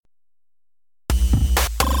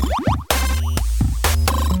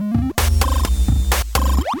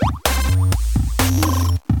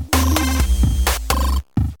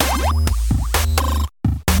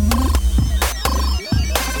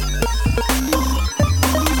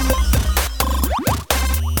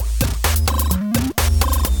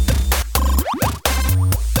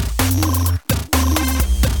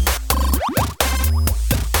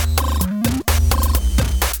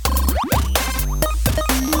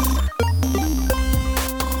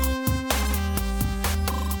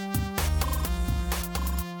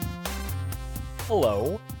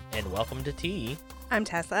Hello, and welcome to Tea. I'm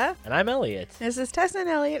Tessa. And I'm Elliot. This is Tessa and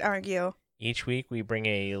Elliot Argue. Each week we bring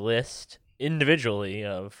a list individually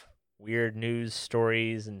of weird news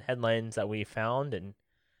stories and headlines that we found and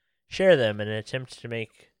share them in an attempt to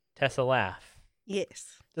make Tessa laugh.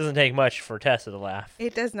 Yes. Doesn't take much for Tessa to laugh.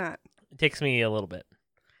 It does not. It takes me a little bit.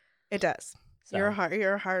 It does. So.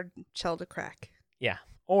 You're a hard shell to crack. Yeah.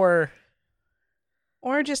 Or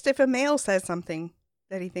just if a male says something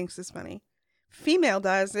that he thinks is funny. Female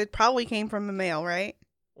does. It probably came from a male, right?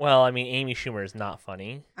 well, I mean, Amy Schumer is not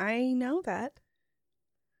funny. I know that.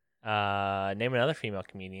 Name another female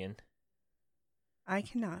comedian. I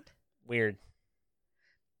cannot. Weird.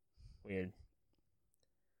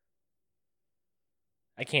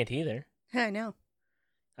 I can't either. I know.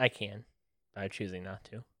 I can, but I'm choosing not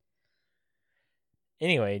to.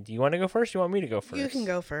 Anyway, do you want to go first or do you want me to go first? You can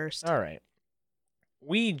go first. All right.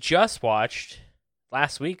 We just watched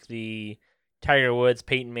last week the Tiger Woods,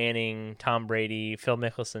 Peyton Manning, Tom Brady, Phil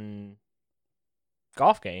Mickelson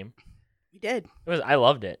golf game. You did. I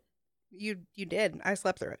loved it. You did. I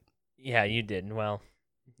slept through it. Yeah, you did. Well,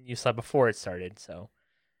 you slept before it started, so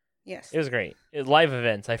Yes. it was great. Live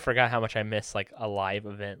events. I forgot how much I miss like a live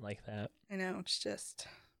event like that. I know. It's just.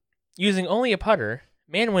 Using only a putter,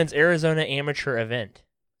 man wins Arizona amateur event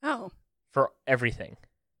Oh. for everything.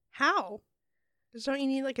 How? Just don't you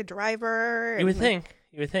need like a driver? You would think.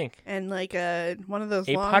 And like one of those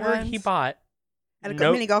A long putter ones? he bought At a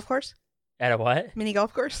no- mini golf course? at a what? Mini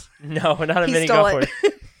golf course? No, not a He mini stole golf it.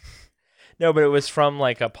 course. No, but it was from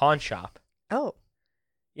like a pawn shop. Oh.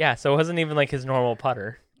 Yeah, so it wasn't even like his normal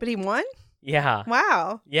putter. But he won? Yeah.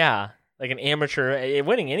 Wow. Yeah. Like an amateur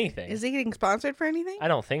winning anything. Is he getting sponsored for anything? I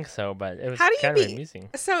don't think so, but it was How do you kind of be- amusing.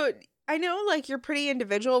 So I know like you're pretty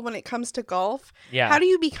individual when it comes to golf. Yeah. How do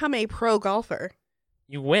you become a pro golfer?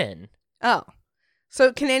 You win. Oh.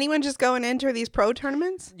 So can anyone just go and enter these pro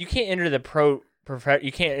tournaments? You can't enter the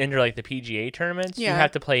you can't enter like the PGA tournaments. You Yeah.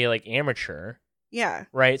 have to play like amateur, Yeah.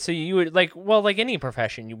 right? So you would like any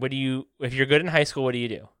profession, if you're good in high school, what do you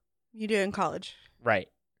do? You do in college. Right.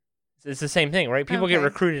 It's the same thing, right? People get Okay.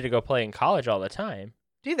 recruited to go play in college all the time.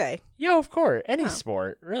 Do they? Yeah, of course. Any Oh.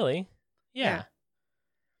 sport, really. Yeah. Yeah.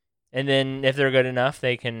 And then if they're good enough,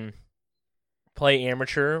 they can play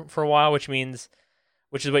amateur for a while, which is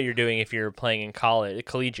what you're doing if you're playing in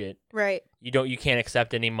collegiate. Right. You can't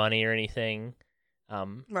accept any money or anything.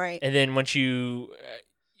 Right. And then when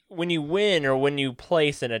you win or when you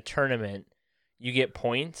place in a tournament, you get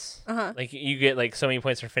points. Uh-huh. Like you get like so many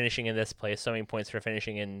points for finishing in this place, so many points for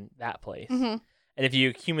finishing in that place. Mm-hmm. And if you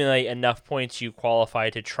accumulate enough points, you qualify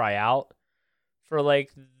to try out for like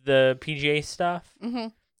the PGA stuff. Mm-hmm.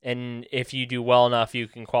 And if you do well enough, you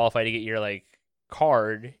can qualify to get your like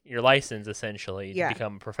card, your license essentially Yeah. to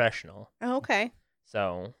become professional. Oh, okay.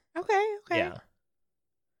 So Okay. yeah,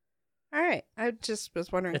 All right. I just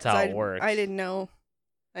was wondering. That's 'cause how it works. I didn't know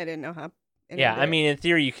how. yeah. I mean, in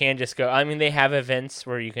theory, you can just go. I mean, they have events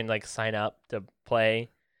where you can like sign up to play,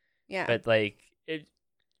 Yeah. but like it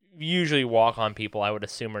usually walk on people. I would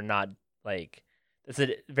assume are not like that's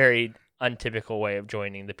a very untypical way of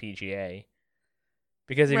joining the PGA.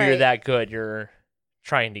 Because if you're Right. that good, you're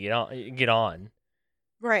trying to get on,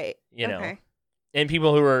 Right. you know. Okay. And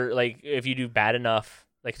people who are like, if you do bad enough,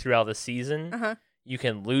 like throughout the season, Uh-huh. you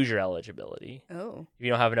can lose your eligibility Oh. if you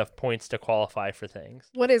don't have enough points to qualify for things.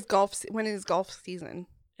 What is golf? When is golf season?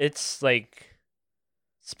 It's like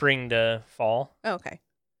spring to fall. Oh, okay.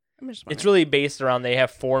 I'm just It's really based around they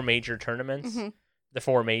have 4 major tournaments. Mhm. The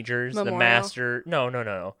 4 majors, the Memorial? Master. No.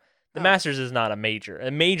 The Oh. Masters is not a major.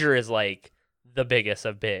 A major is like the biggest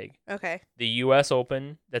of big. Okay. The U.S.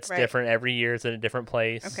 Open, that's Right. different every year. It's in a different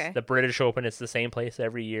place. Okay. The British Open, it's the same place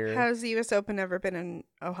every year. Has the U.S. Open ever been in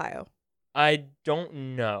Ohio? I don't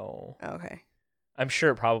know. Oh, okay. I'm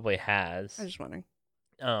sure it probably has. I was just wondering.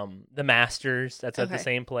 The Masters, that's at the Okay.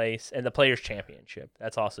 same place, and the Players Championship,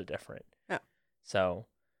 that's also different. Oh. So,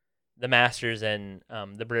 the Masters and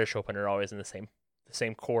the British Open are always in the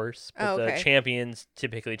same course, but Oh, okay. the Champions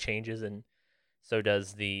typically changes, and so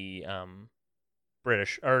does the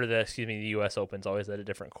the U.S. Open's always at a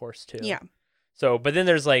different course too. Yeah. So, but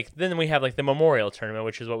then we have like the Memorial Tournament,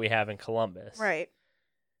 which is what we have in Columbus. Right.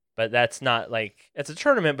 But that's not like, it's a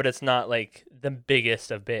tournament, but it's not like the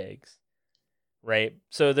biggest of bigs. Right?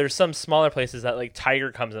 So there's some smaller places that like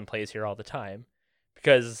Tiger comes and plays here all the time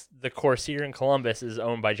because the course here in Columbus is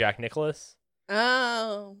owned by Jack Nicklaus,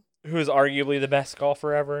 Oh. who is arguably the best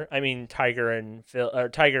golfer ever. I mean, Tiger and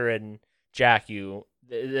Jack,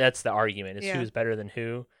 that's the argument is Yeah. who's better than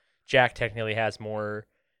who. Jack technically has more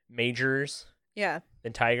majors Yeah.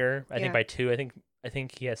 than Tiger. I Yeah. think by 2. I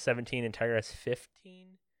think he has 17 and Tiger has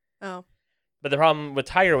 15. Oh. But the problem with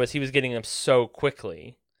Tiger was he was getting them so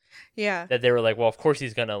quickly Yeah. that they were like, well, of course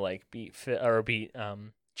he's gonna like beat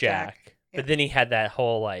Jack. Yeah. But then he had that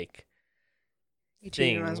whole like He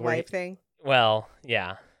cheated thing on his where wife thing. well,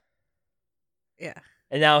 yeah. Yeah.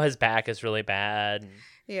 And now his back is really bad. And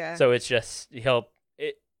Yeah. so it's just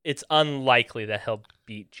it's unlikely that he'll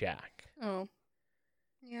beat Jack. Oh.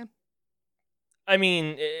 Yeah. I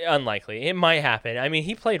mean, unlikely. It might happen. I mean,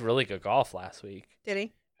 he played really good golf last week. Did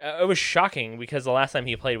he? It was shocking because the last time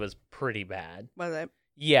he played was pretty bad. Was it?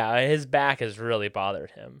 Yeah, his back has really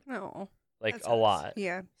bothered him. No. Like That a sucks. lot.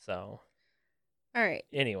 Yeah. So, All right.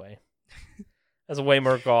 anyway. That's way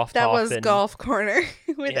more golf That talk was than Golf Corner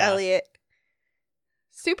with Yeah. Elliot.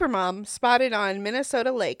 Supermom spotted on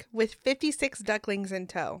Minnesota Lake with 56 ducklings in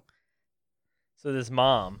tow. So this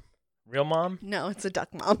mom, real mom? No, it's a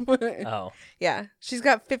duck mom. Oh. Yeah. She's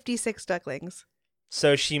got 56 ducklings.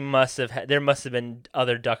 So she must have there must have been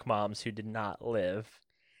other duck moms who did not live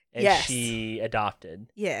and Yes. she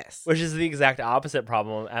adopted, Yes. which is the exact opposite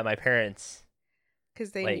problem at my parents'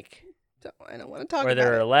 Because they lake, I don't want to talk where about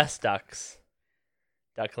there are it. less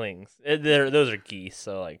ducklings. Those are geese,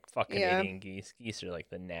 so like fuck Yeah. Canadian geese. Geese are like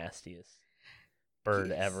the nastiest bird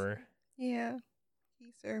Geese. ever. Yeah.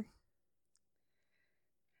 Geese are.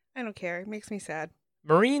 I don't care. It makes me sad.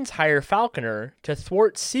 Marines hire falconer to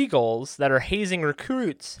thwart seagulls that are hazing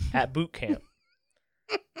recruits at boot camp.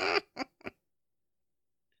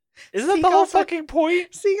 Isn't that the whole Seagulls are- fucking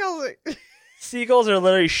point? Seagulls are. Seagulls are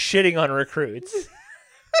literally shitting on recruits.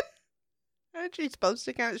 Aren't you supposed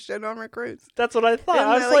to count shit on recruits? That's what I thought. Isn't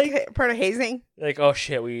I that, was like, part of hazing? oh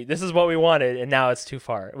shit, this is what we wanted, and now it's too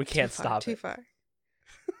far. We can't stop Too it. far.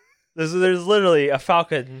 There's literally a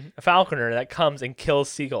falconer that comes and kills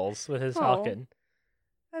seagulls with his Oh, falcon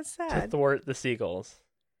That's to sad. thwart the seagulls.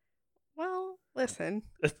 Well, listen.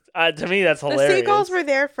 To me, that's hilarious. The seagulls were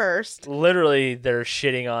there first. Literally, they're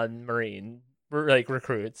shitting on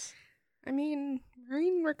recruits. I mean,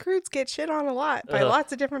 Marine recruits get shit on a lot by Ugh.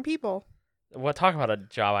 lots of different people. Talk about a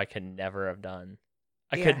job I could never have done.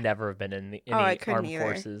 I Yeah. could never have been in I any couldn't armed either.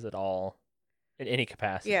 forces at all, in any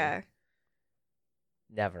capacity. Yeah.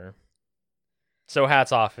 Never. So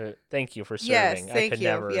hats off. Thank you for serving. Yes, I thank could you.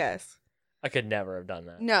 never. Yes. I could never have done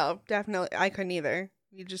that. No, definitely. I couldn't either.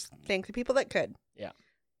 You just thank the people that could. Yeah.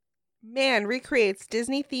 Man recreates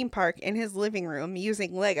Disney theme park in his living room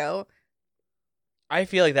using Lego. I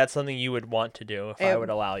feel like that's something you would want to do if I It- would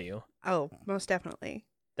allow you. Oh, most definitely.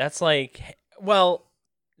 That's like, well,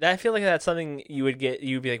 I feel like that's something you'd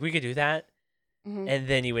be like, we could do that, Mhm. and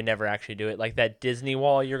then you would never actually do it. Like that Disney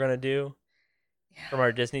wall you're gonna do from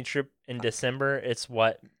our Disney trip in December. It's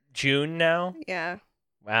what, June now? Yeah.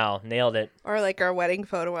 Wow, nailed it. Or like our wedding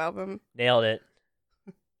photo album. Nailed it.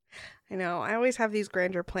 I know. I always have these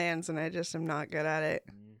grander plans and I just am not good at it.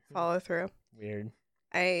 Follow through. Weird.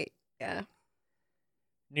 Yeah.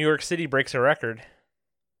 New York City breaks a record.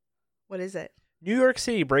 What is it? New York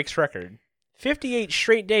City breaks record. 58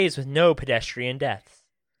 straight days with no pedestrian deaths.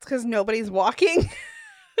 It's because nobody's walking.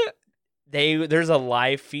 There's a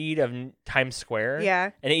live feed of Times Square.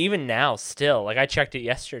 Yeah. And even now, still, like I checked it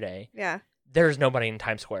yesterday, Yeah. there's nobody in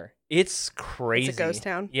Times Square. It's crazy. It's a ghost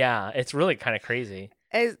town. Yeah, it's really kind of crazy.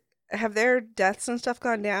 Have their deaths and stuff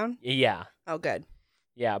gone down? Yeah, Oh, good.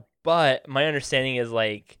 yeah. But my understanding is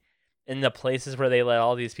like in the places where they let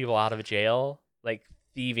all these people out of jail, like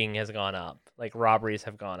thieving has gone up, like robberies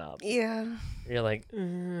have gone up. Yeah. You're like,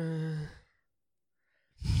 It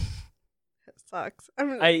sucks. I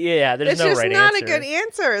mean, there's it's no just right not answer. a good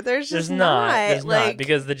answer. There's There's just not. There's like, not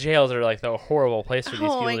because the jails are like the horrible place for these oh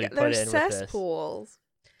people my to be god, put they're in with this. cesspools.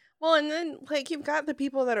 Well, and then like you've got the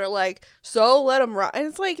people that are like, so let them rot, and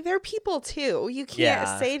it's like they're people too. You can't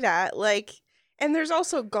Yeah. say that. Like, and there's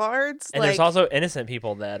also guards. And like, there's also innocent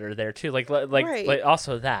people that are there too, like Right.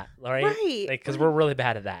 also that, right? right, Because we're really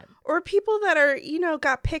bad at that. or people that are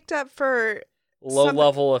got picked up for Low Some-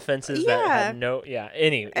 level offenses that Yeah. have no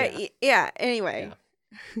anyway. Anyway,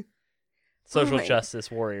 Social my-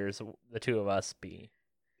 justice warriors, the two of us be.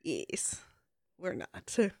 yes, we're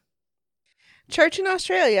not. Church in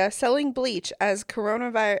Australia selling bleach as a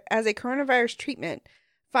coronavirus treatment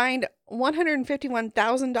fined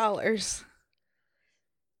 $151,000.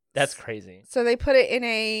 That's crazy. So they put it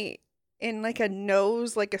in like a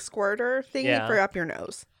nose, like a squirter thingy Yeah. for up your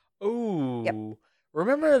nose. Ooh.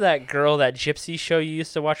 Remember that girl, that gypsy show you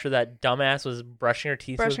used to watch where that dumbass was brushing her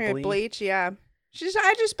teeth Brushing with with bleach? bleach, yeah.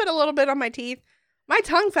 I just put a little bit on my teeth. My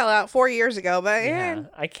tongue fell out 4 years ago, but Yeah,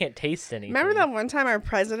 I can't taste anything. remember that one time our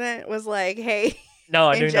president was like, "Hey, No,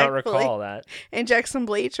 I do inject not recall that. inject some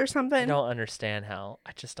bleach or I something." don't understand how.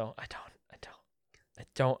 I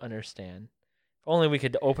don't understand. If only we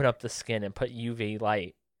could open up the skin and put UV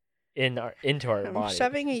light into our I'm body.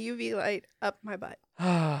 shoving a UV light up my butt.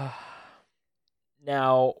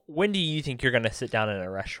 Now, when do you think you're going to sit down in a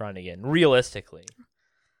restaurant again? Realistically,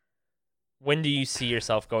 when do you see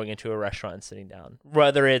yourself going into a restaurant and sitting down?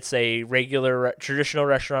 Whether it's a regular traditional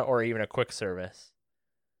restaurant or even a quick service.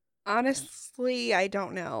 Honestly, I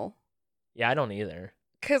don't know. Yeah, I don't either.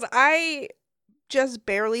 Because I just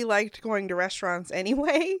barely liked going to restaurants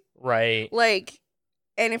anyway. Right. Like,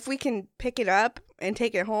 and if we can pick it up and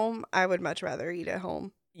take it home, I would much rather eat at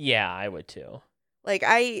home. Yeah, I would too. Like,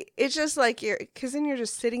 it's just like because then you're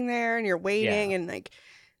just sitting there and you're waiting, and like,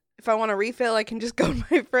 if I want to refill, I can just go to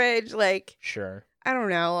my fridge. Like, sure. I don't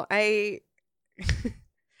know.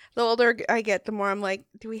 The older I get, the more I'm like,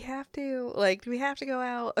 do we have to go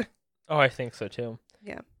out? Oh, I think so too.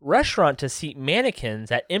 Yeah. Restaurant to seat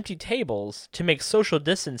mannequins at empty tables to make social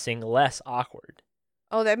distancing less awkward.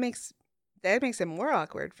 Oh, that makes it more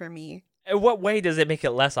awkward for me. In what way does it make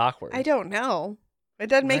it less awkward? I don't know. It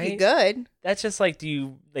doesn't make Right? it good. That's just like, do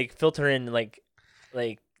you like filter in like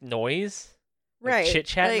noise? Right. Chit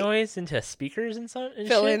chat Like, noise into speakers and stuff? And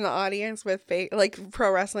fill shit? in the audience with fake, like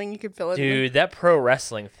pro wrestling. You could fill in. Dude, that pro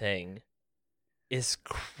wrestling thing is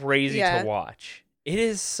crazy Yeah. to watch. It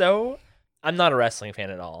is so. I'm not a wrestling fan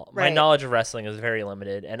at all. My Right. knowledge of wrestling is very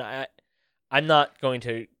limited, and I'm not going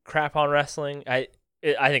to crap on wrestling. I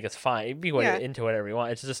think it's fine. You can be Yeah. into whatever you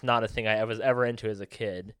want. It's just not a thing I was ever into as a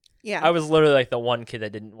kid. Yeah. I was literally like the one kid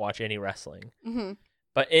that didn't watch any wrestling. Mm-hmm.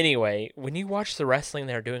 But anyway, when you watch the wrestling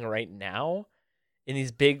they're doing right now in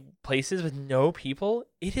these big places with no people,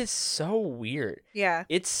 it is so weird. Yeah.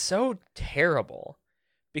 It's so terrible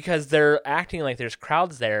because they're acting like there's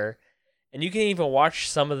crowds there, and you can even watch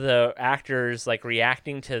some of the actors like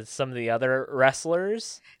reacting to some of the other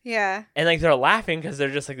wrestlers, Yeah. and like they're laughing because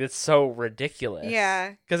they're just like, it's so ridiculous.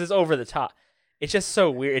 Yeah. Because it's over the top. It's just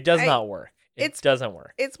so weird. It does not work. It doesn't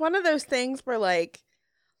work. It's one of those things where like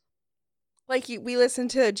we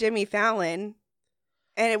listened to Jimmy Fallon,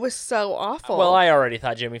 and it was so awful. Well, I already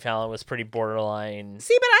thought Jimmy Fallon was pretty borderline.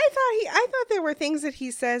 See, but I thought there were things that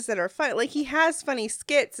he says that are fun. Like, he has funny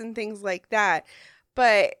skits and things like that,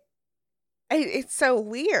 but it's so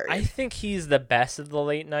weird. I think he's the best of the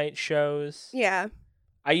late night shows. Yeah.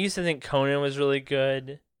 I used to think Conan was really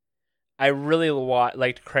good. I really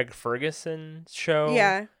liked Craig Ferguson's show.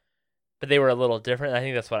 Yeah. But they were a little different. I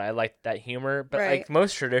think that's what I liked, that humor. But Right. like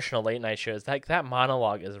most traditional late night shows, like that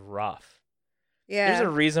monologue is rough. Yeah. There's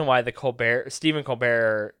a reason why Stephen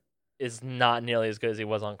Colbert is not nearly as good as he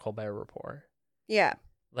was on Colbert Report. Yeah.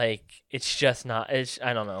 Like, it's just not.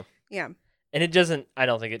 I don't know. Yeah. And it doesn't. I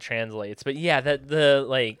don't think it translates. But yeah,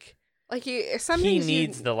 Like he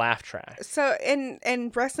needs the laugh track. So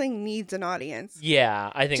and wrestling needs an audience.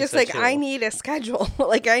 Yeah, I think Just so like too. I need a schedule.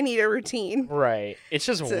 Like, I need a routine. Right. It's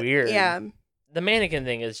just So, weird. Yeah. The mannequin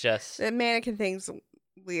thing is just. The mannequin thing's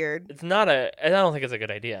weird. It's not I don't think it's a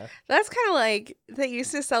good idea. That's kind of like they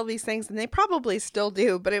used to sell these things, and they probably still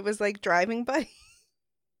do, but it was like driving buddies,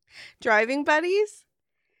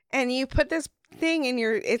 and you put this thing in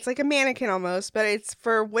it's like a mannequin almost, but it's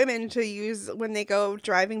for women to use when they go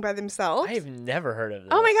driving by themselves. I've never heard of this.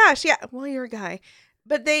 Oh my gosh, yeah. Well, you're a guy,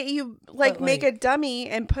 but you make a dummy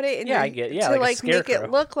and put it in. Yeah, I get. Yeah, to like a make it scarecrow.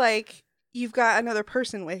 look like you've got another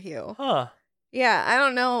person with you. Huh. Yeah, I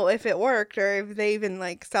don't know if it worked or if they even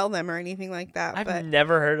like sell them or anything like that. I've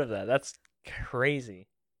never heard of that. That's crazy.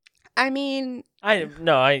 I mean,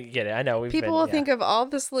 I get it. I know people will think of all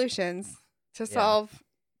the solutions to solve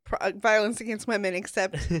violence against women,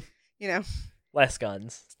 except less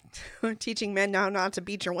guns. teaching men now not to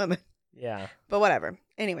beat your women. Yeah. But whatever.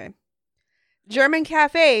 Anyway, German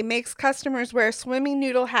cafe makes customers wear swimming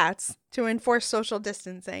noodle hats to enforce social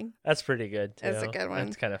distancing. That's pretty good too. That's a good one.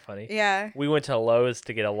 That's kind of funny. Yeah. We went to Lowe's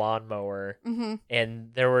to get a lawnmower, Mm-hmm.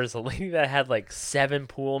 and there was a lady that had like 7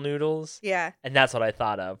 pool noodles. Yeah. And that's what I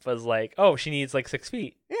thought of. Was like, oh, she needs like 6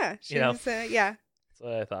 feet. Yeah. Yeah. Yeah. That's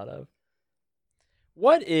what I thought of.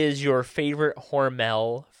 What is your favorite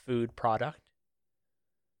Hormel food product?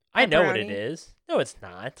 I know what it Pepperoni. is. No, it's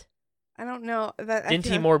not. I don't know that.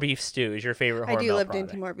 Dinty Moore beef stew is your favorite Hormel I do love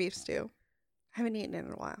product. Dinty Moore beef stew. I haven't eaten it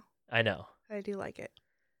in a while. I know. But I do like it.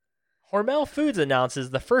 Hormel Foods announces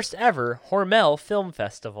the first ever Hormel Film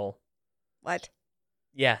Festival. What?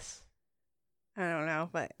 Yes. I don't know,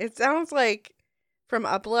 but it sounds like from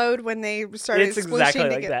Upload when they started It's exactly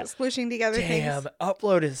like that. splooshing together Damn, things.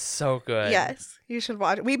 Upload is so good. Yes, you should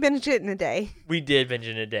watch it. We binged it in a day. We did binge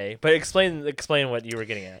in a day. But explain what you were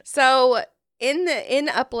getting at. So in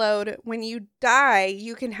Upload, when you die,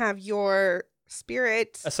 you can have your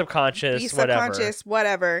spirit A subconscious, be subconscious,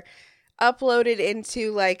 whatever, uploaded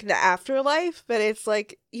into like the afterlife, but it's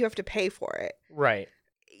like you have to pay for it. Right.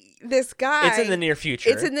 This guy, It's in the near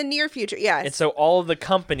future. It's in the near future, yes. And so all of the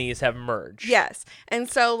companies have merged. Yes. And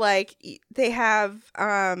so like they have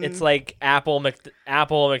It's like Apple,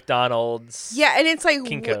 McDonald's. yeah, and it's like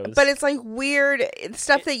Kinko's. but it's like weird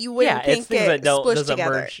stuff that you wouldn't think it's things that doesn't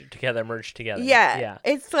together. merge together. Yeah. Yeah.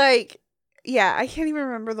 It's like I can't even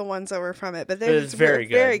remember the ones that were from it, but they're It's very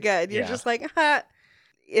good. Very good. You're Yeah. just like, huh.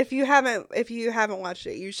 If you haven't watched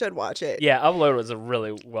it, you should watch it. Yeah, Upload was a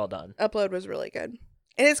really well done. Upload was really good.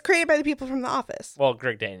 And it's created by the people from The Office. Well,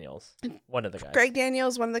 Greg Daniels, one of the guys. Greg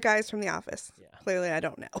Daniels, one of the guys from The Office. Yeah. Clearly, I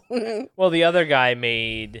don't know. Well, the other guy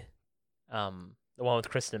made the one with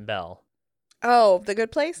Kristen Bell. Oh, The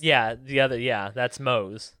Good Place? Yeah, that's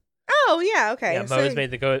Moe's. Oh, yeah, okay. Yeah, So Moe's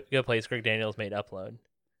made the Good Place. Greg Daniels made Upload.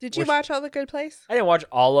 did you watch all The Good Place? I didn't watch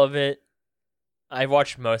all of it. I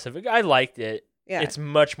watched most of it. I liked it. Yeah. It's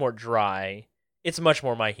much more dry. It's much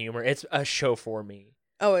more my humor. It's a show for me.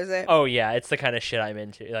 Oh, is it? Oh yeah, it's the kind of shit I'm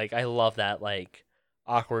into. Like I love that like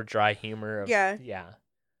awkward dry humor. Yeah.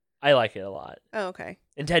 I like it a lot. Oh, okay.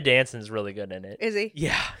 And Ted Danson's really good in it. Is he?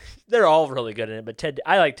 Yeah, they're all really good in it. But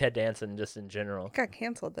I like Ted Danson just in general. It got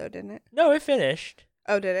canceled, though, didn't it? No, it finished.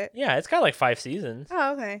 Oh, did it? Yeah, it's got like 5 seasons.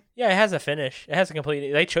 Oh, okay. Yeah, it has a finish. It has a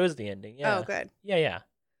complete. They chose the ending. Yeah. Oh, good. Yeah.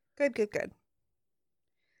 Good.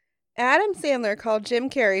 Adam Sandler called Jim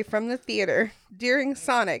Carrey from the theater during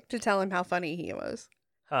Sonic to tell him how funny he was.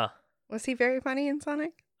 Huh. Was he very funny in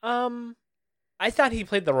Sonic? I thought he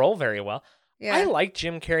played the role very well. Yeah. I like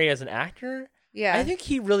Jim Carrey as an actor. Yeah. I think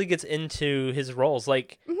he really gets into his roles.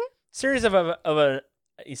 Like Mhm. series of a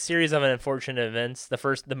series of unfortunate events.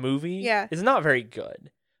 The movie is not very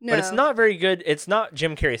good. No. But it's not very good. It's not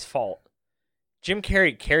Jim Carrey's fault. Jim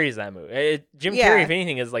Carrey carries that movie. Jim Carrey, if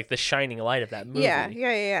anything, is like the shining light of that movie. Yeah.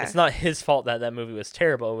 It's not his fault that movie was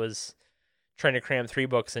terrible. It was trying to cram 3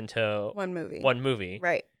 books into one movie.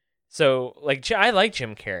 Right. So, like, I like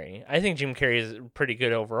Jim Carrey. I think Jim Carrey is pretty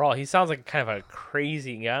good overall. He sounds like kind of a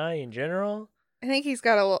crazy guy in general. I think he's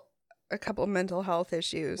got a couple mental health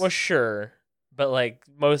issues. Well, sure. But, like,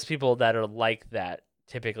 most people that are like that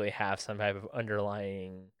typically have some type of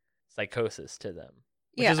underlying psychosis to them.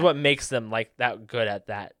 Which is what makes them, like, that good at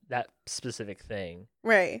that specific thing.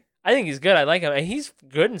 Right. I think he's good. I like him. And he's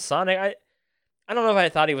good in Sonic. I don't know if I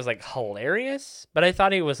thought he was, like, hilarious, but I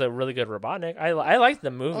thought he was a really good Robotnik. I liked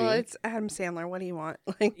the movie. Well, it's Adam Sandler. What do you want?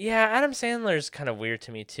 Yeah, Adam Sandler's kind of weird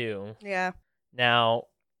to me, too. Yeah. Now,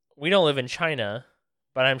 we don't live in China,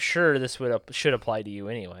 but I'm sure this should apply to you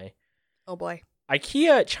anyway. Oh, boy.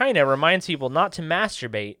 IKEA China reminds people not to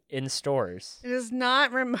masturbate in stores. It does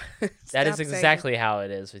not That is exactly how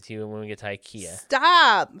it is with you when we get to IKEA.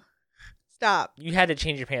 Stop. You had to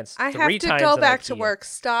change your pants 3 I times. have to go back IKEA. to work.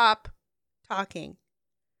 Stop talking.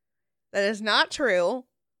 That is not true.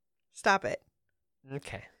 Stop it.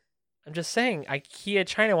 Okay. I'm just saying, IKEA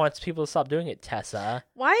China wants people to stop doing it, Tessa.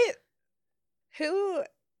 Why? Who?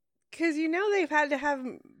 Because they've had to have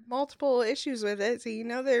multiple issues with it, so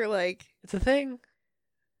they're like... It's a thing.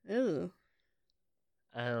 Ooh.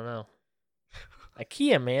 I don't know.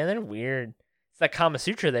 IKEA, man, they're weird. It's that Kama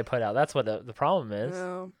Sutra they put out. That's what the problem is.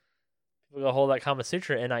 Oh. People go hold that Kama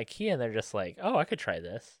Sutra in IKEA, and they're just like, oh, I could try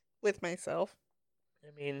this. With myself.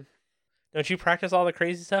 I mean, don't you practice all the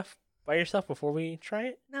crazy stuff by yourself before we try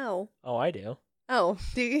it? No. Oh, I do. Oh,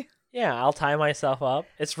 do you? Yeah, I'll tie myself up.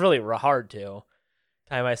 It's really hard to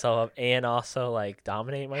tie myself up and also, like,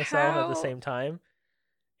 dominate myself at the same time.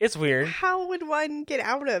 It's weird. How would one get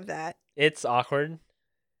out of that? It's awkward.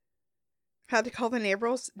 Had to call the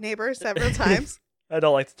neighbors several times. I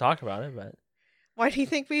don't like to talk about it, but... Why do you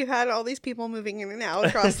think we've had all these people moving in and out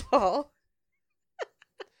across the hall?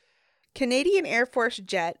 Canadian Air Force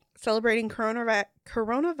jet celebrating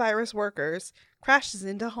coronavirus workers crashes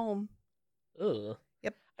into home. Ugh.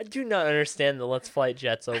 Yep. I do not understand the Let's Fly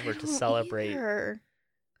jets over to celebrate, either.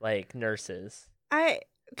 like, nurses. I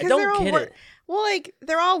don't get it. Well, like,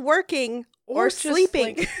 they're all working or just,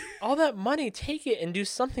 sleeping. like, all that money, take it and do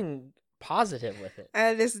something positive with it.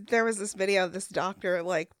 There was this video of this doctor,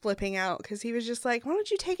 like, flipping out because he was just like, why don't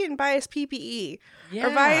you take it and buy us PPE?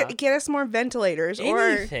 Yeah. Or get us more ventilators.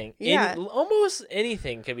 Anything. Yeah. Almost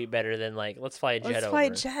anything could be better than, like, let's fly a jet Let's over. fly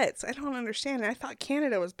jets. I don't understand. I thought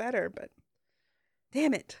Canada was better, but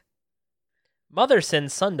damn it. Mother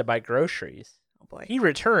sends son to buy groceries. Oh, boy. He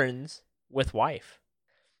returns with wife.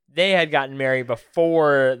 They had gotten married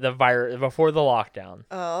before the lockdown,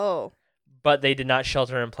 Oh. but they did not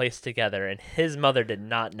shelter in place together, and his mother did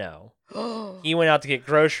not know. He went out to get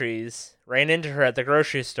groceries, ran into her at the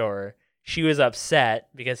grocery store. She was upset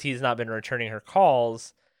because he's not been returning her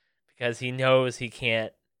calls because he knows he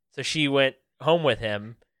can't So she went home with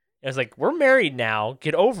him. It was like, we're married now.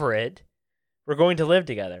 Get over it. We're going to live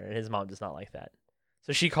together. And his mom does not like that.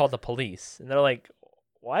 So she called the police. And they're like,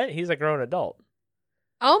 what? He's a grown adult.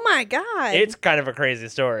 Oh my God. It's kind of a crazy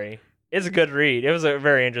story. It's a good read. It was a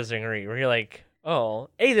very interesting read where you're like, oh,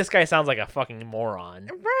 hey, this guy sounds like a fucking moron.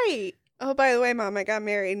 Right. Oh, by the way, Mom, I got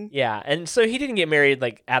married. Yeah. And so he didn't get married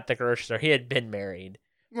like at the grocery store. He had been married.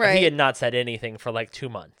 Right. He had not said anything for like 2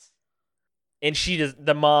 months. And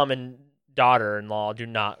the mom and daughter-in-law do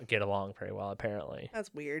not get along very well, apparently.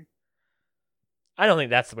 That's weird. I don't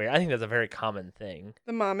think that's weird. I think that's a very common thing.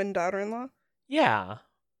 The mom and daughter-in-law? Yeah.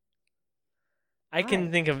 I can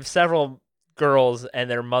Why? think of several girls and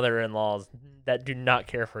their mother-in-laws that do not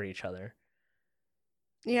care for each other.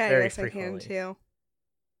 Yeah, Very I guess frequently. I can too.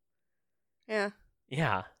 Yeah,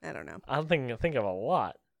 Yeah. I don't know. I think of a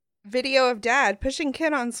lot. Video of dad pushing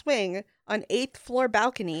kid on swing on 8th floor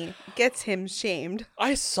balcony gets him shamed.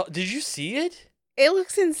 Did you see it? It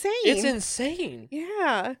looks insane. It's insane.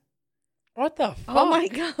 Yeah. What the fuck? Oh my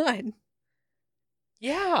God.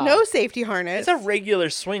 Yeah. No safety harness. It's a regular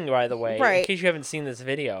swing, by the way. In Right. case you haven't seen this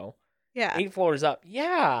video. Yeah. 8 floors up.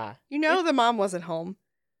 Yeah. You know the mom wasn't home.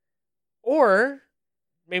 Or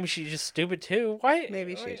maybe she's just stupid too. Why?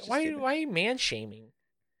 Maybe she's just why? stupid. Why are you man shaming?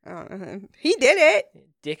 I don't know. He did it.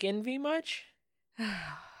 Dick envy much?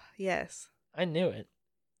 Yes. I knew it.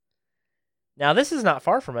 Now this is not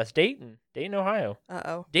far from us. Dayton, Ohio.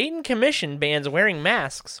 Uh-oh. Dayton Commission bans wearing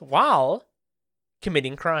masks while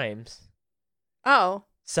committing crimes. Oh.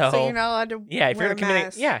 So So you're not allowed to yeah, if wear you're a committing,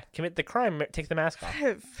 mask. yeah, commit the crime, take the mask off.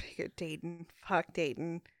 I figured Dayton. Fuck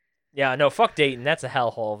Dayton. Yeah, no, fuck Dayton. That's a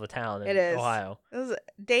hellhole of a town in It is. Ohio. It was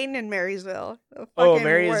Dayton and Marysville. The Oh, fucking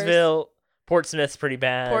Marysville, Portsmouth's pretty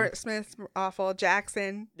bad. worst. Portsmouth, awful.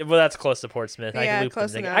 Jackson. Well, that's close to Portsmouth. I Yeah, can loop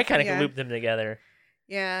close them together. enough, I kind of yeah. can loop them together.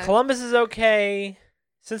 Yeah. Columbus is okay.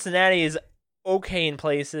 Cincinnati is okay in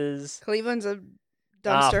places. Cleveland's a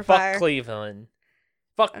dumpster fuck fire. Cleveland.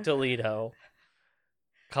 Fuck Toledo.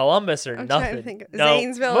 Columbus or I'm trying to nothing. think. No,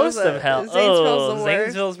 Zanesville most is of hell. Zanesville's the worst.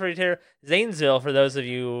 Zanesville's pretty terrible. Zanesville, for those of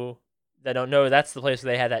you that don't know, that's the place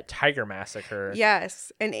where they had that tiger massacre.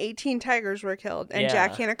 Yes, and 18 tigers were killed, and Yeah.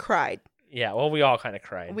 Jack Hanna cried. Yeah, well, we all kind of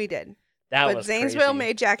cried. We did, That but was Zanesville crazy.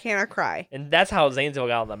 made Jack Hanna cry. And that's how Zanesville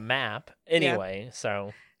got on the map. Anyway,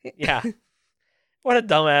 so yeah. What a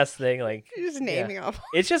dumbass thing. Like, You're just naming off.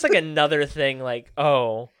 it's just like another thing. Like,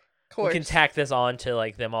 oh, Course. we can tack this on to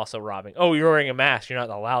like them also robbing. Oh, you're wearing a mask. You're not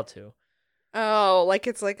allowed to. Oh, like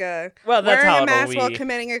it's like a Well, that's wearing how a it'll mask while be.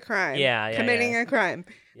 committing a crime. Yeah, committing yeah. a crime.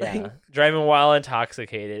 Yeah, driving while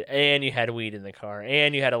intoxicated, and you had weed in the car,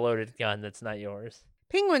 and you had a loaded gun that's not yours.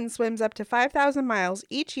 Penguin swims up to 5,000 miles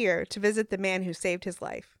each year to visit the man who saved his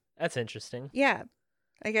life. That's interesting. Yeah,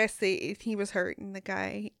 I guess he was hurt, and the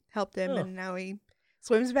guy helped him, Oh. and now he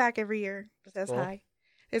swims back every year. Says cool. hi.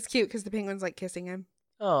 It's cute because the penguin's like kissing him.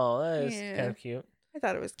 Oh, that is Yeah. kind of cute. I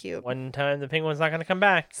thought it was cute. One time the penguin's not going to come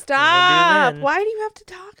back. What are you Stop! gonna do then? Why do you have to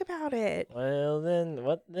talk about it? Well, then,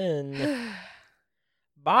 what then?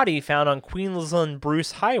 Body found on Queensland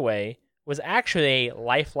Bruce Highway was actually a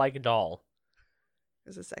lifelike doll.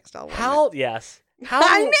 It's a sex doll. wasn't How? it? Yes. How?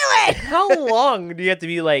 I knew it! How long do you have to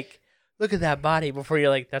be like, look at that body before you're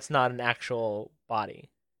like, that's not an actual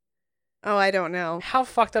body? Oh, I don't know. How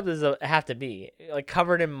fucked up does it have to be? Like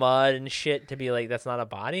covered in mud and shit to be like, that's not a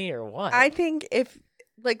body or what? I think if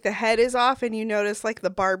like the head is off and you notice like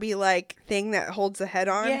the Barbie like thing that holds the head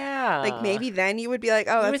on, Yeah. like maybe then you would be like,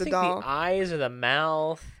 oh, You would that's a think doll. the eyes or the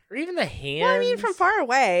mouth or even the hands. Well, I mean, from far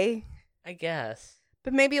away, I guess.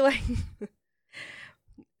 but maybe like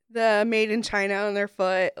the made in China on their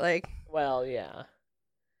foot. Like, Well, yeah.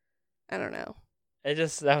 I don't know. That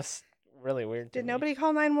was really weird. to Did me. nobody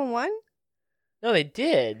call 911? No, they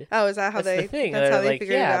did. Oh, is that how That's they? the thing. That's They're how they like,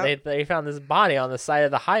 figured yeah, it out. they found this body on the side of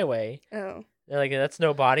the highway. Oh, They're like, that's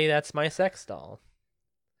no body. That's my sex doll.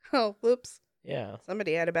 oh, whoops! Yeah.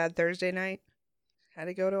 Somebody had a bad Thursday night. Had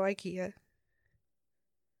to go to IKEA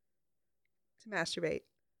to masturbate.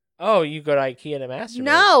 Oh, you go to IKEA to masturbate?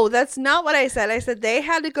 No, that's not what I said. I said they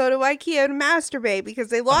had to go to IKEA to masturbate because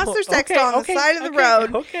they lost Oh, their sex okay, doll on okay, the side of the okay,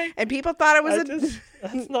 road, Okay. and people thought it was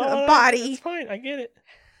That's not a what body. It's fine. I get it.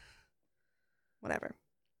 Whatever.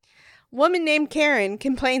 Woman named Karen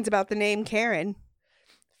complains about the name Karen.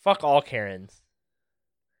 Fuck all Karens.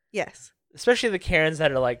 Yes. Especially the Karens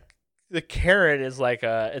that are like, the Karen is like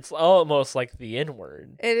it's almost like the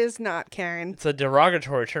N-word. It is not Karen. It's a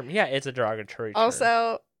derogatory term. Yeah, it's a derogatory term.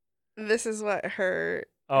 Also, this is what her.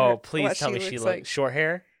 Oh, her- please what tell she me she looks looks like. short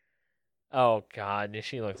hair. Oh God,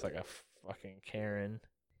 she looks like a fucking Karen.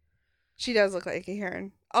 She does look like a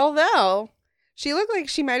Karen. Although, She looked like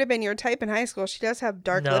she might have been your type in high school. She does have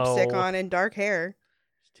dark lipstick No. on and dark hair.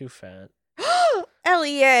 She's too fat.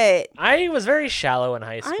 Elliot, I was very shallow in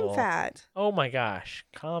high school. I'm fat. Oh my gosh.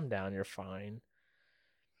 Calm down. You're fine.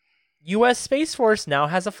 U.S. Space Force now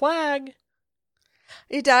has a flag.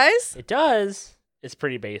 It does? It does. It's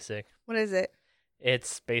pretty basic. What is it?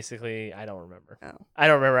 It's basically, I don't remember. Oh. I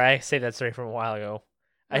don't remember. I saved that story from a while ago.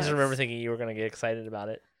 I just Yes. remember thinking you were going to get excited about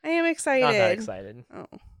it. I am excited. Not that excited. Oh.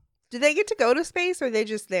 Did they get to go to space or are they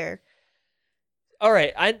just there? All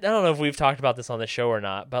right. I don't know if we've talked about this on the show or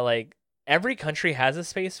not, but like every country has a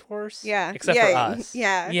space force. Yeah. Except Yeah, for us.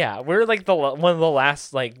 yeah. Yeah. We're like one of the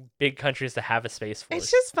last like big countries to have a space force.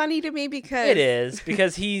 It's just funny to me because It is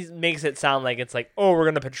because he makes it sound like it's like, oh, we're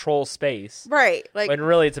going to patrol space. right. Like When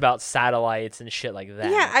really it's about satellites and shit like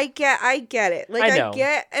that. yeah, I get it. Like I know. I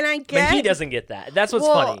get But he doesn't get that. That's what's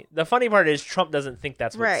Well- funny. The funny part is Trump doesn't think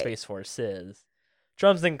that's what Right. Space Force is.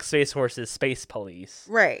 Trump thinks Space Force is space police.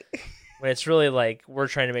 right. When it's really like we're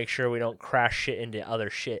trying to make sure we don't crash shit into other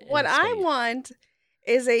shit. What in I space. want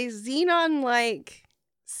is a Xenon like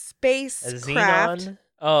A spacecraft Xenon?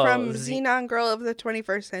 Oh, from Xenon Girl of the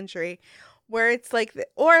 21st Century, where it's like,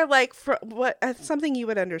 something you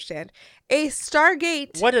would understand, a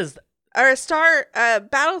Stargate What is or a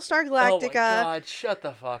Battlestar Galactica, Oh my god, shut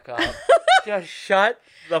the fuck up. Just shut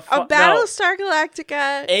the a fuck Battlestar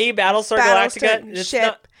Galactica A Battlestar Battlestar Galactica? It's ship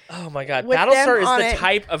not- Oh my god, with them Battlestar is on the it.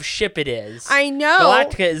 type of ship it is. I know.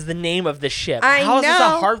 Galactica is the name of the ship. I How is this a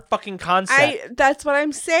know. hard fucking concept? That's what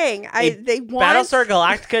I'm saying. They want Battlestar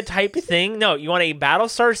Galactica type thing? No, you want a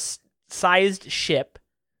Battlestar sized ship.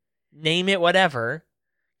 Name it whatever.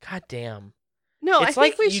 God damn. No, It's I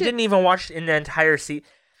like think we you should. didn't even watch in the entire season.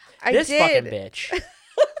 I This did. fucking bitch.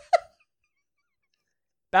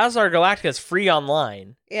 Battlestar Galactica is free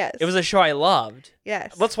online. Yes. It was a show I loved.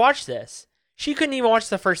 yes. Let's watch this. She couldn't even watch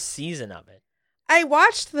the first season of it. I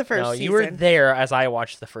watched the first No, season. you were there as I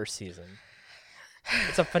watched the first season.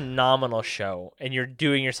 It's a phenomenal show, and you're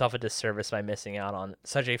doing yourself a disservice by missing out on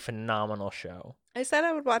such a phenomenal show. I said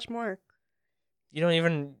I would watch more. You don't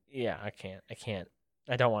even. Yeah, I can't.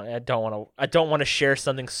 I don't want to share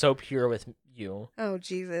something so pure with you Oh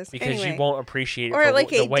Jesus! because Anyway. you won't appreciate it or for like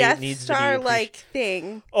the a way Death it needs Star to be. like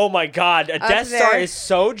thing. Oh my god, a up Death Star there. is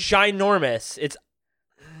so ginormous.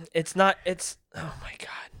 It's not. It's. Oh my god.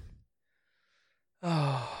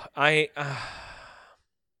 Oh,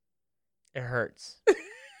 it hurts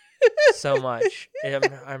so much.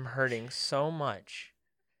 I'm hurting so much.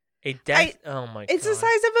 A death. Oh my god. It's the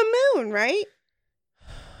size of a moon, right?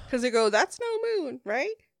 Because they go, that's no moon,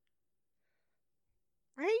 right?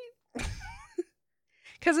 Right?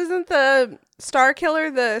 Because isn't the Star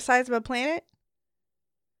Killer the size of a planet?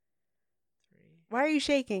 Why are you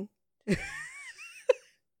shaking? Okay.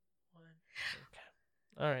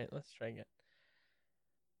 All right, let's try again.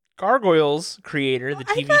 Gargoyles creator, the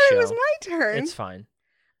I TV thought show. it was my turn. It's fine.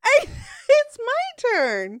 It's my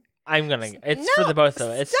turn. It's No, for the both of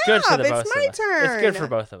us. It's good for stop, the it's both my of us. It's good turn. for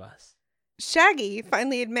both of us. Shaggy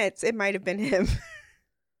finally admits it might have been him.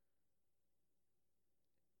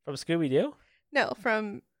 From Scooby Doo? No,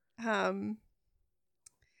 from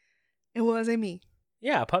it wasn't me.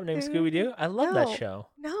 Yeah, a pup named Scooby Doo. I love No. that show.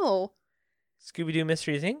 No. Scooby Doo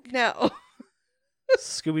Mysteries Inc. No.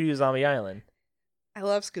 Scooby Doo Zombie Island. I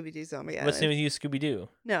love Scooby Doo Zombie Island. What's new with you, Scooby Doo?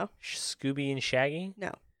 No. Scooby and Shaggy?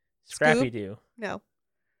 No. Scrappy Scoob? Doo. No.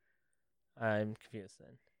 I'm confused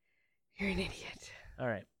then. You're an idiot. All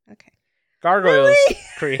right. Okay. Gargoyles Really?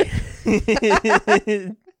 create.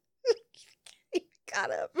 Got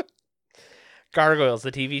him. Gargoyles,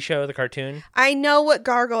 the TV show, the cartoon. I know what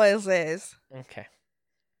Gargoyles is. Okay.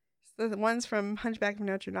 It's the ones from Hunchback of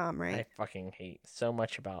Notre Dame, I right? fucking hate so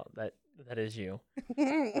much about that. That is you.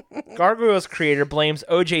 Gargoyles creator blames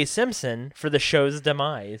O.J. Simpson for the show's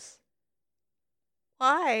demise.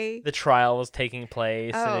 Why? The trial was taking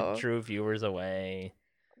place and Oh. it drew viewers away.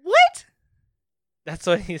 What? That's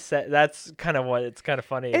what he said. That's kind of what it's kind of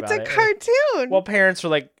funny It's about a it. cartoon. Well, parents were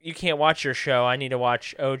like, "You can't watch your show. I need to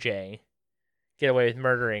watch O.J. get away with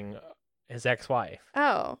murdering his ex-wife."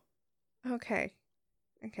 Oh. Okay.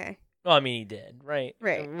 Okay. Well, I mean, he did, right?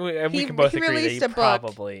 Right. We He- can both he agree that released he a book.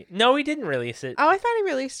 probably. No, he didn't release it. Oh, I thought he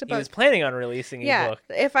released a He book. was planning on releasing a Yeah. book.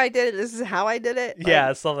 If I did it, this is how I did it. Like,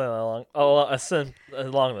 Yeah, something along along those just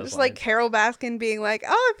lines. like Carol Baskin being like,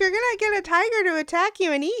 "Oh, if you're gonna get a tiger to attack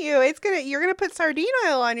you and eat you, you're gonna put sardine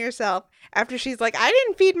oil on yourself." After she's like, "I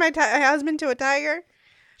didn't feed my husband to a tiger,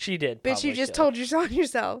 She did. bitch. You probably just kill told you on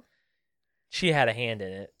yourself." She had a hand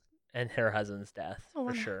in it and her husband's death Oh,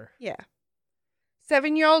 for wow. sure. Yeah.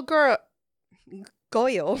 7-year-old girl,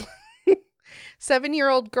 Goyle,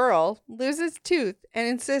 7-year-old girl loses tooth and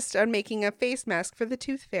insists on making a face mask for the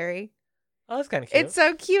tooth fairy. Oh, that's kind of cute. It's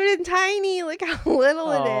so cute and tiny. Look how little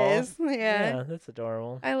Aw. it is. Yeah. That's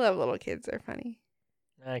adorable. I love little kids. They're funny.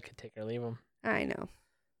 I could take or leave them. I know.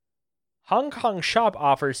 Hong Kong shop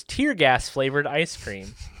offers tear gas flavored ice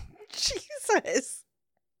cream. Jesus.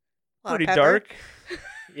 Lot of Pretty pepper. dark.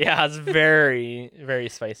 Yeah, it's very, very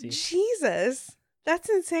spicy. Jesus. That's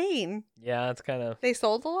insane. Yeah, it's kind of, They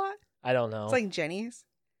sold a lot? I don't know. It's like Jenny's.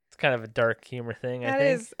 It's kind of a dark humor thing, I That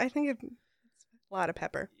think. is, I think it's a lot of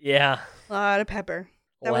pepper. Yeah. A lot of pepper.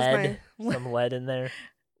 That Lead. was my Some lead in there.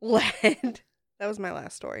 lead. That was my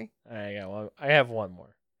last story. All right, I got one. I have one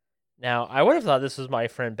more. Now, I would have thought this was my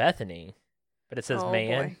friend Bethany, but it says oh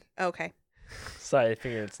man. boy. Okay. So I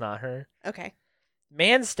figured it's not her. Okay.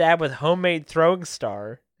 Man stabbed with homemade throwing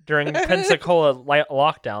star during Pensacola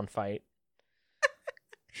lockdown fight.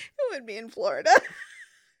 It would be in Florida.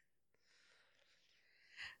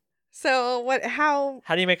 So what? How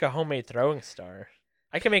How do you make a homemade throwing star?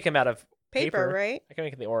 I can make them out of paper, paper. right? I can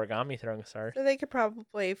make the origami throwing star. So they could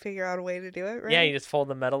probably figure out a way to do it, right? Yeah, you just fold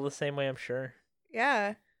the metal the same way, I'm sure.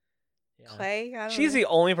 Yeah. Yeah. Clay. I don't She's know. the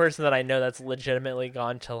only person that I know that's legitimately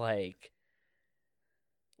gone to like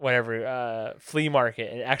whatever flea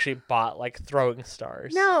market and actually bought like throwing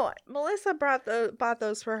stars. No, Melissa bought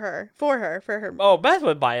those for her. Oh, Beth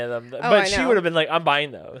would buy them, but I she know. would have been like, "I'm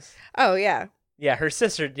buying those." Oh yeah. Yeah, her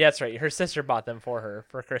sister. That's right. Her sister bought them for her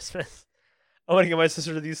for Christmas. I want to get my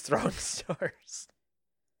sister these throwing stars.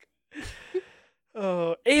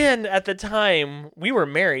 Oh, and at the time we were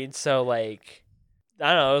married, so like,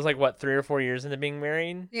 I don't know, it was like what 3 or 4 years into being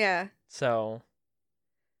married. Yeah. So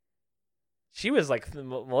she was like,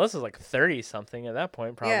 Melissa was like 30 something at that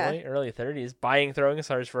point, probably early 30s, buying throwing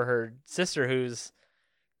stars for her sister, who's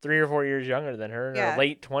 3 or 4 years younger than her, Yeah. or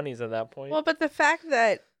late 20s at that point. Well, but the fact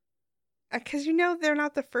that, because they're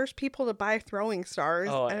not the first people to buy throwing stars.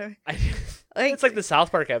 Oh, like, it's like the South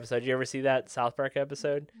Park episode. You ever see that South Park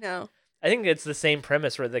episode? no. I think it's the same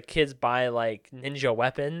premise where the kids buy like ninja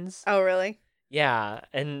weapons. Oh really? Yeah,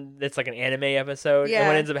 and it's like an anime episode. And Yeah.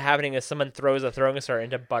 what ends up happening is someone throws a throwing star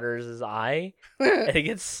into Butters' eye, and it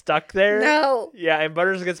gets stuck there. No. Yeah, and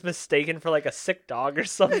Butters gets mistaken for like a sick dog or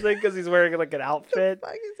something because he's wearing like an outfit.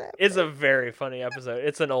 What the fuck is that? It's a very funny episode.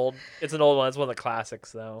 It's an old one. It's one of the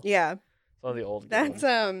classics though. Yeah. It's one of the old. good That's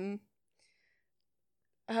ones.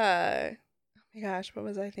 oh my gosh, what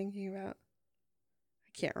was I thinking about?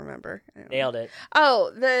 I can't remember. I don't know. Nailed it.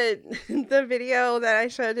 Oh, the video that I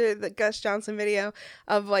showed you, the Gus Johnson video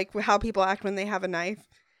of like how people act when they have a knife.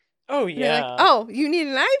 Oh And they're yeah. like, oh, you need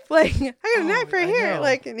a knife? Like, I got a Oh, knife right I here. know.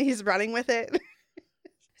 Like, and he's running with it.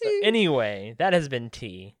 So anyway, that has been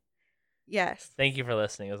T. Yes. Thank you for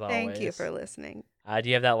listening as always. Thank you for listening. Do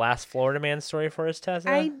you have that last Florida man story for us, Tessa?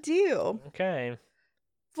 I do. Okay.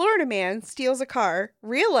 Florida man steals a car,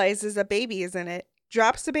 realizes a baby is in it,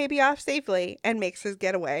 drops the baby off safely, and makes his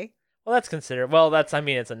getaway. Well, that's considered. Well, that's. I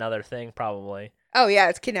mean, it's another thing probably. Oh, yeah,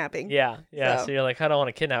 it's kidnapping. Yeah. Yeah. So- So you're like, I don't want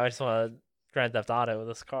to kidnap. I just want to Grand Theft Auto with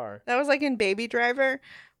this car. That was like in Baby Driver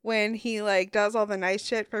when he like does all the nice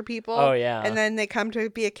shit for people. Oh yeah. And then they come to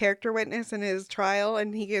be a character witness in his trial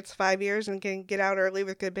and he gets 5 years and can get out early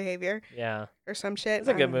with good behavior yeah. or some shit. It's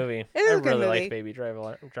a I good don't know. movie. It is I a good really movie. liked Baby Driver a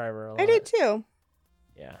lot. I did too.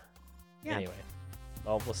 Yeah. Yeah. Anyway.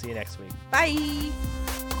 Well, we'll see you next week.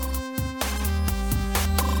 Bye.